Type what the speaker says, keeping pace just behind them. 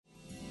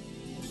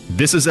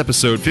This is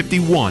episode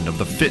 51 of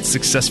the Fit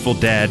Successful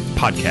Dad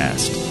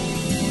podcast.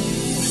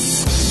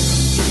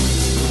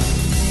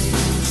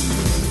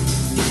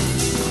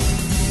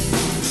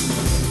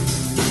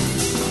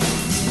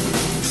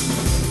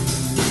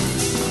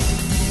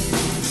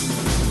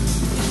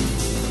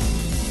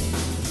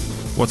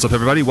 What's up,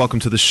 everybody? Welcome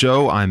to the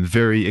show. I'm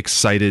very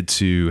excited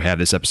to have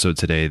this episode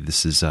today.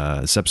 This is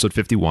episode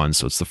 51,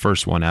 so it's the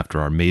first one after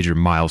our major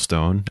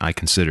milestone. I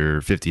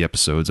consider 50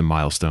 episodes a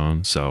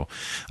milestone, so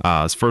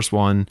it's the first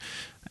one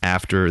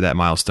after that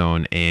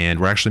milestone,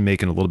 and we're actually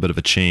making a little bit of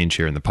a change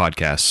here in the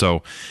podcast.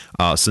 So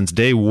since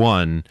day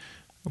one,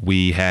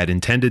 we had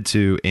intended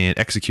to and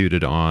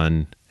executed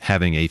on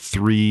having a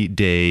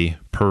 3-day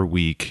per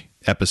week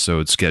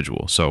episode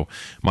schedule. So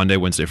Monday,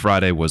 Wednesday,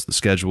 Friday was the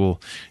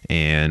schedule,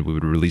 and we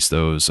would release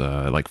those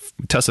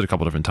tested a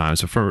couple different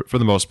times. So for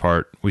the most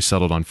part, we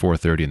settled on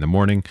 4:30 in the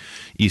morning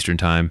Eastern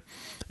time,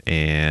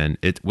 and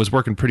it was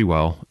working pretty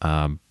well.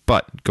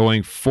 But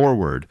going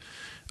forward,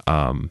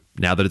 now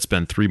that it's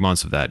been 3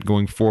 months of that,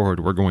 going forward,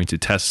 we're going to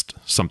test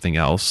something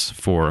else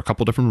for a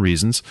couple different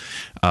reasons.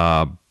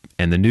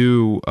 And the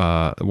new,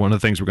 one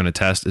of the things we're going to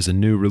test is a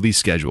new release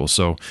schedule.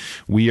 So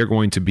we are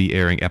going to be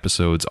airing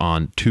episodes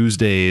on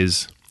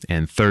Tuesdays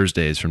and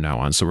Thursdays from now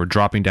on. So we're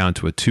dropping down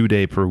to a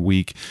 2-day per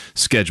week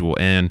schedule.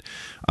 And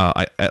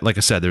like I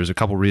said, there's a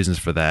couple reasons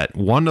for that.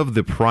 One of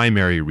the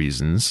primary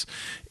reasons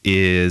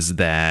is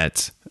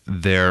that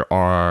there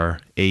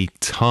are a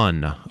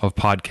ton of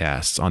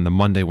podcasts on the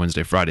Monday,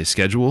 Wednesday, Friday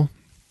schedule,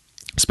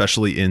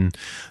 especially in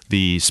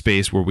the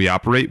space where we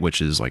operate,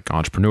 which is like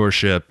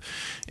entrepreneurship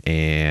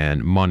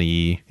and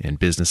money and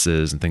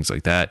businesses and things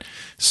like that.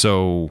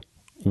 So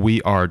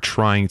we are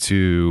trying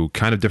to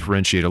kind of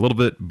differentiate a little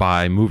bit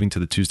by moving to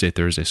the Tuesday,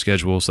 Thursday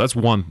schedule. So that's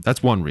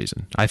one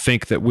reason. I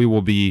think that we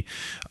will be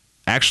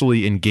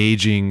actually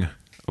engaging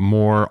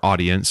more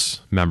audience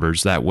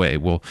members that way.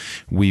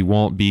 We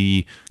won't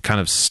be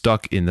kind of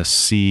stuck in the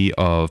sea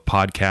of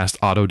podcast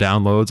auto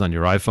downloads on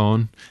your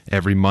iPhone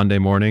every Monday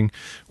morning,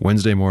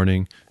 Wednesday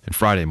morning, and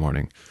Friday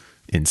morning.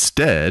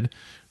 Instead,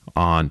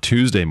 on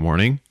Tuesday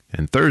morning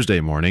and Thursday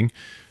morning,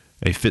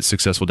 a Fit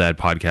Successful Dad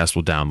podcast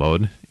will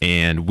download,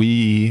 and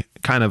we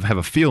kind of have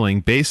a feeling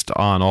based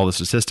on all the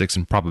statistics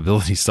and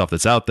probability stuff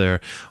that's out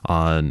there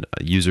on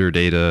user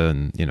data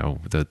and,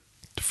 the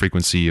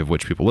frequency of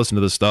which people listen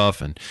to this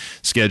stuff and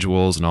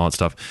schedules and all that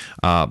stuff.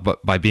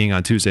 But by being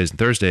on Tuesdays and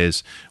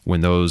Thursdays,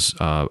 when those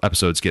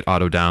episodes get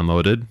auto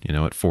downloaded,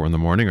 at 4 in the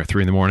morning or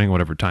 3 in the morning,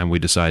 whatever time we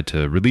decide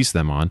to release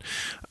them on,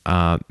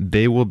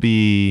 they will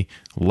be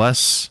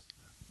less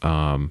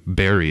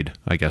buried,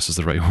 I guess is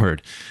the right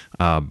word,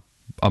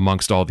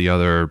 amongst all the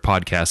other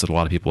podcasts that a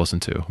lot of people listen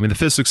to. I mean, the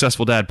Fit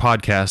Successful Dad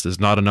podcast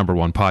is not a number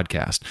one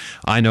podcast.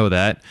 I know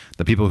that.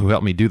 The people who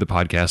help me do the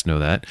podcast know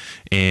that.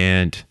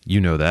 And you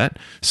know that.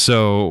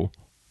 So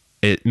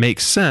it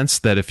makes sense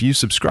that if you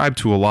subscribe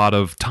to a lot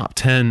of top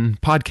 10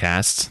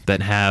 podcasts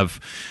that have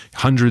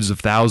hundreds of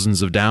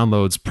thousands of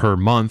downloads per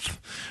month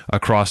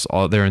across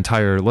all their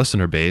entire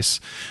listener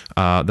base,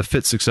 the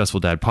Fit Successful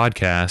Dad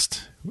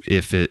podcast,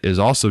 if it is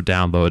also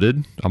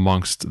downloaded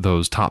amongst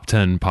those top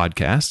 10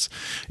 podcasts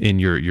in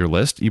your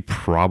list, you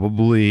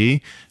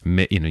probably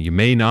you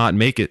may not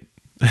make it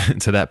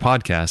to that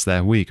podcast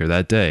that week or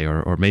that day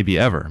or maybe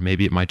ever.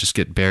 Maybe it might just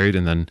get buried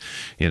and then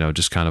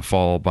just kind of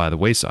fall by the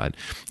wayside.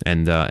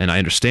 And I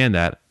understand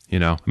that.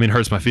 It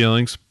hurts my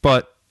feelings,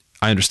 but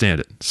I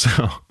understand it.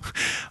 So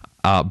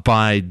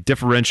by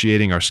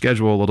differentiating our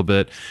schedule a little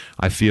bit,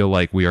 I feel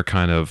like we are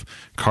kind of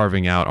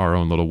carving out our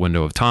own little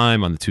window of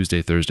time on the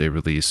Tuesday, Thursday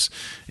release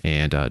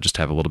and just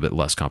have a little bit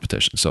less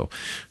competition. So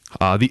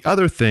the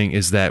other thing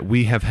is that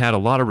we have had a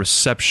lot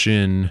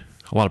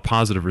of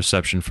positive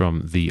reception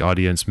from the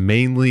audience,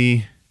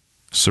 mainly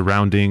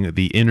surrounding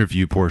the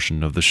interview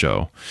portion of the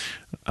show.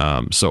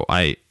 So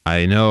I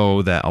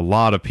know that a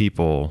lot of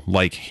people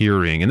like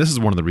hearing, and this is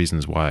one of the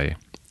reasons why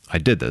I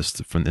did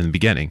this from in the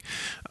beginning.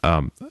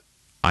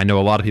 I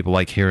know a lot of people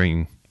like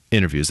hearing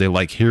interviews. They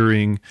like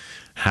hearing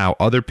how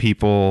other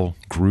people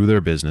grew their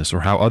business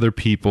or how other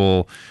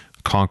people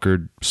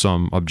conquered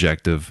some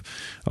objective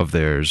of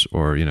theirs,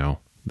 or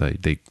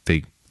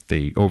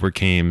they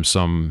overcame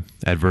some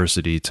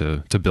adversity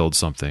to build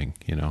something.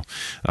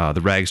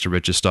 The rags to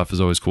riches stuff is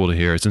always cool to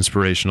hear. It's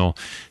inspirational.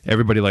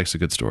 Everybody likes a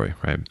good story,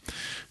 right?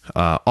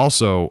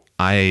 Also,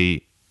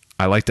 I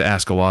like to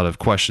ask a lot of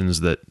questions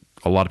that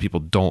a lot of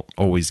people don't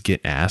always get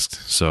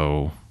asked.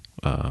 So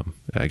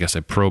I guess I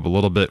probe a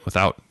little bit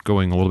without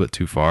going a little bit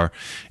too far,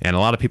 and a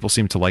lot of people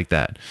seem to like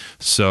that.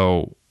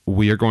 So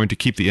we are going to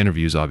keep the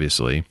interviews,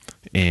 obviously,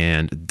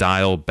 and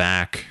dial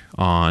back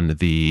on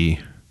the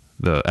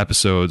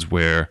episodes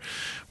where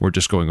we're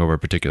just going over a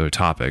particular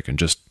topic and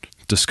just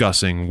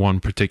discussing one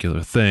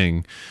particular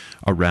thing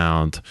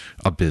around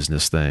a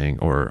business thing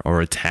or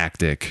a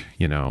tactic,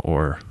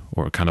 or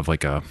kind of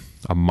like a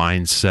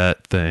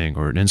mindset thing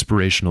or an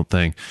inspirational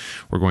thing.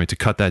 We're going to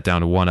cut that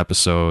down to one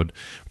episode,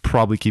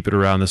 probably keep it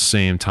around the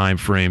same time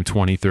frame,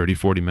 20, 30,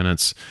 40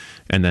 minutes,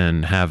 and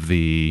then have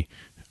the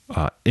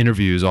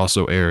interviews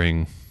also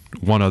airing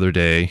one other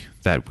day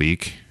that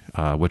week,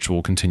 which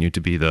will continue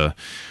to be the,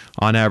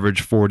 on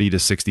average, 40 to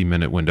 60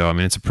 minute window. I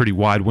mean, it's a pretty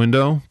wide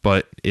window,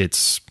 but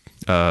it's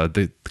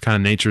the kind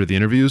of nature of the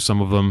interviews.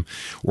 Some of them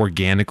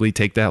organically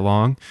take that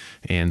long,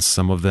 and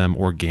some of them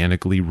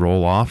organically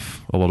roll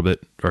off a little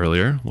bit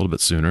earlier, a little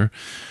bit sooner.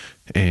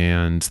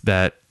 And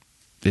that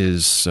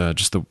is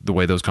just the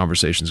way those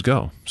conversations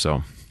go.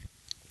 So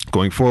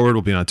going forward,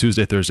 we'll be on a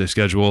Tuesday, Thursday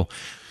schedule.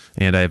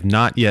 And I have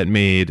not yet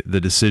made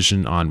the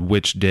decision on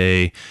which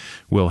day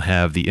we'll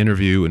have the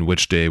interview and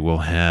which day we'll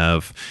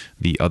have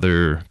the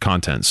other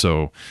content.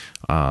 So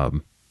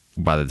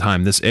by the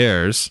time this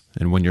airs,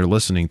 and when you're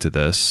listening to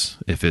this,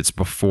 if it's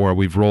before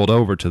we've rolled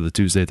over to the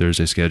Tuesday,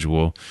 Thursday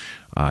schedule,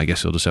 I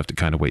guess you'll just have to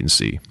kind of wait and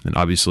see. And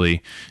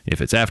obviously,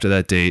 if it's after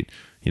that date,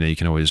 you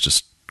can always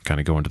just kind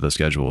of go into the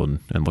schedule and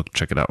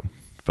check it out.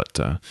 But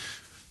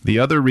the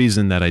other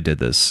reason that I did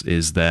this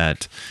is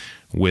that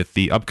with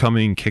the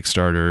upcoming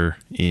Kickstarter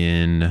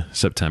in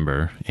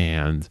September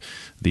and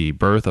the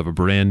birth of a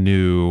brand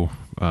new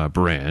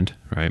brand,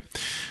 right?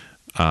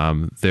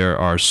 There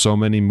are so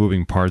many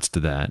moving parts to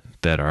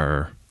that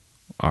are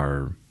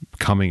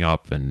coming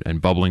up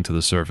and bubbling to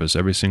the surface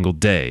every single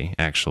day,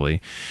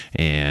 actually.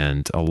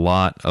 And a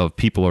lot of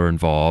people are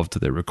involved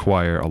that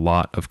require a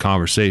lot of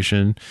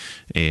conversation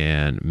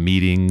and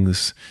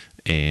meetings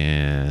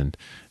and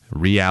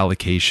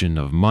reallocation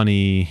of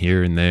money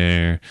here and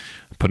there,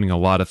 putting a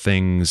lot of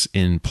things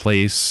in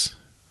place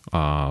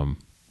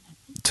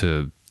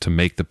to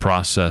make the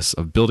process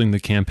of building the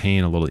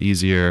campaign a little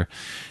easier.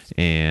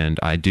 And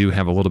I do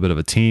have a little bit of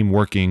a team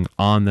working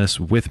on this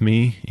with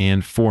me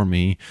and for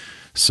me.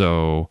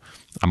 So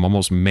I'm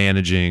almost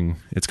managing,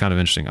 it's kind of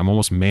interesting, I'm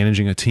almost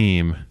managing a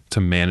team to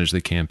manage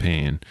the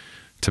campaign,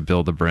 to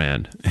build the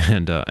brand.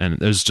 And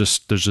there's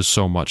just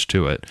so much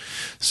to it.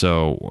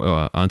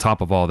 So on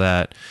top of all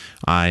that,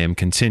 I am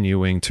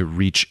continuing to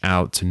reach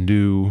out to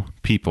new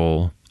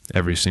people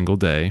every single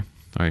day.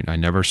 Right? I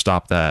never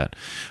stop that.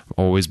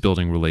 I'm always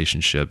building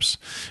relationships,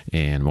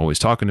 and I'm always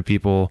talking to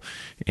people.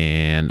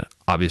 And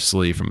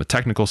obviously from a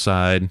technical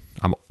side,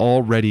 I'm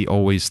already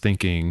always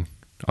thinking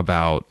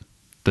about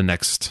the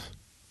next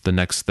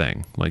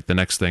thing, like the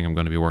next thing I'm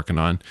going to be working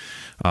on.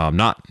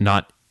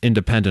 Not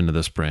independent of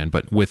this brand,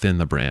 but within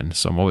the brand.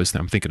 So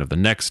I'm thinking of the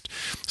next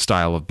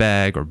style of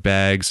bag or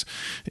bags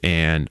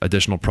and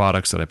additional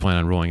products that I plan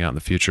on rolling out in the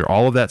future.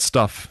 All of that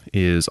stuff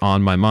is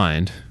on my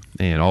mind,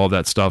 and all of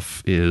that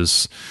stuff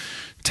is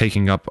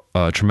taking up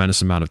a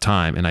tremendous amount of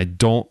time, and I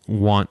don't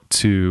want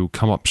to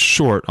come up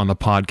short on the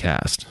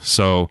podcast.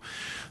 So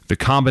the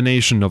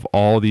combination of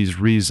all these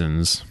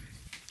reasons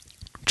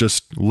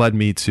just led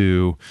me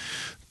to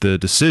the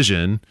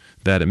decision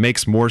that it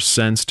makes more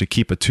sense to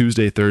keep a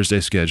Tuesday, Thursday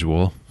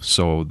schedule.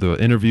 So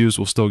the interviews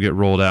will still get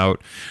rolled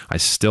out. I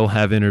still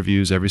have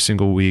interviews every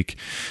single week,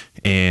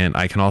 and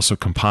I can also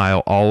compile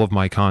all of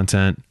my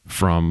content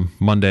from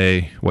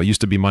Monday, what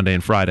used to be Monday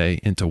and Friday,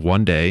 into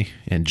one day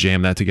and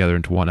jam that together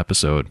into one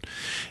episode.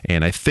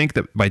 And I think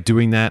that by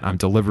doing that, I'm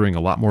delivering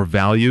a lot more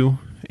value,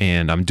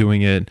 and I'm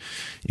doing it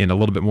in a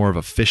little bit more of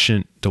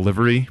efficient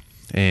delivery.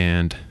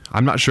 And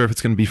I'm not sure if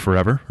it's going to be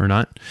forever or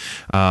not.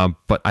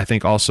 But I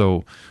think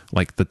also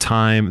like the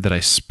time that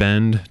I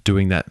spend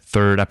doing that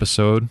third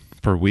episode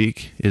per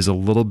week is a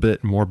little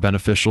bit more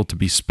beneficial to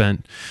be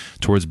spent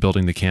towards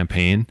building the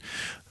campaign.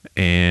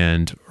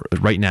 And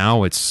right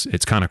now it's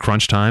kind of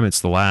crunch time. It's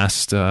the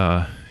last,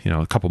 a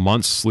couple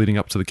months leading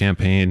up to the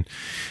campaign,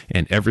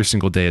 and every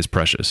single day is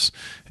precious,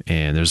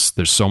 and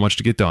there's so much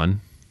to get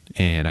done,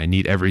 and I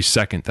need every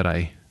second that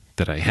I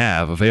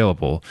have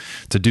available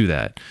to do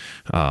that.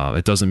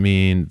 It doesn't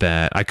mean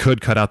that I could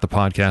cut out the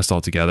podcast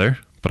altogether,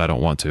 but I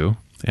don't want to.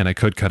 And I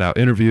could cut out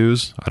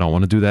interviews. I don't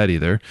want to do that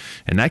either.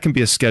 And that can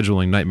be a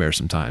scheduling nightmare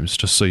sometimes,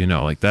 just so you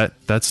know. Like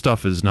that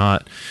stuff is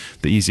not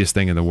the easiest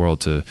thing in the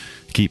world to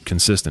keep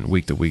consistent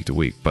week to week to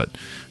week. But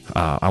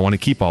I want to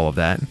keep all of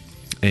that.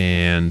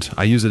 And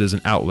I use it as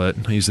an outlet.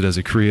 I use it as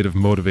a creative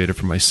motivator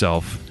for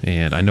myself.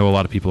 And I know a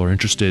lot of people are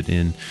interested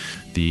in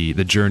the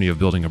journey of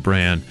building a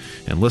brand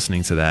and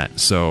listening to that.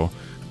 So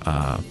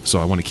I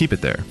want to keep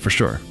it there for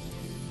sure.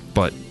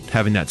 But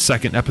having that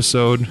second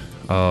episode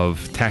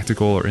of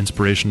tactical or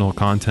inspirational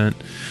content,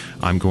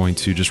 I'm going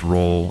to just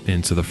roll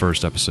into the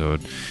first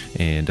episode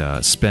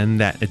and spend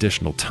that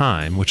additional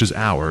time, which is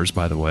hours,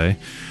 by the way,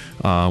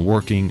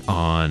 working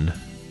on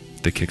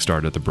the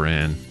Kickstarter,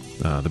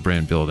 the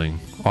brand building,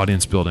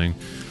 audience building,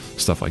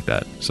 stuff like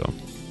that. So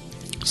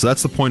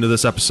that's the point of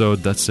this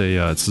episode. This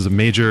is a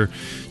major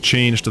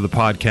change to the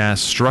podcast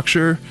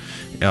structure,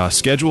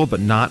 schedule,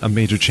 but not a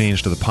major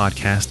change to the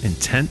podcast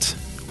intent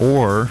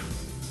or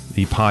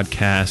the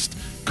podcast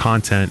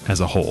content as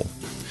a whole.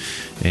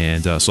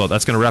 And so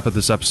that's going to wrap up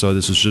this episode.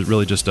 This is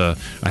just a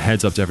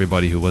heads up to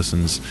everybody who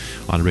listens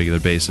on a regular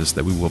basis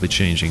that we will be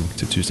changing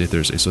to Tuesday,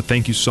 Thursday. So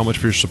thank you so much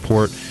for your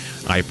support.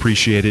 I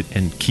appreciate it,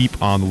 and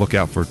keep on the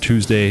lookout for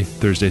Tuesday,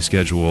 Thursday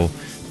schedule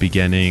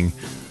beginning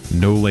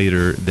no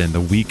later than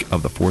the week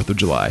of the 4th of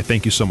July.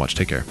 Thank you so much.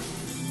 Take care.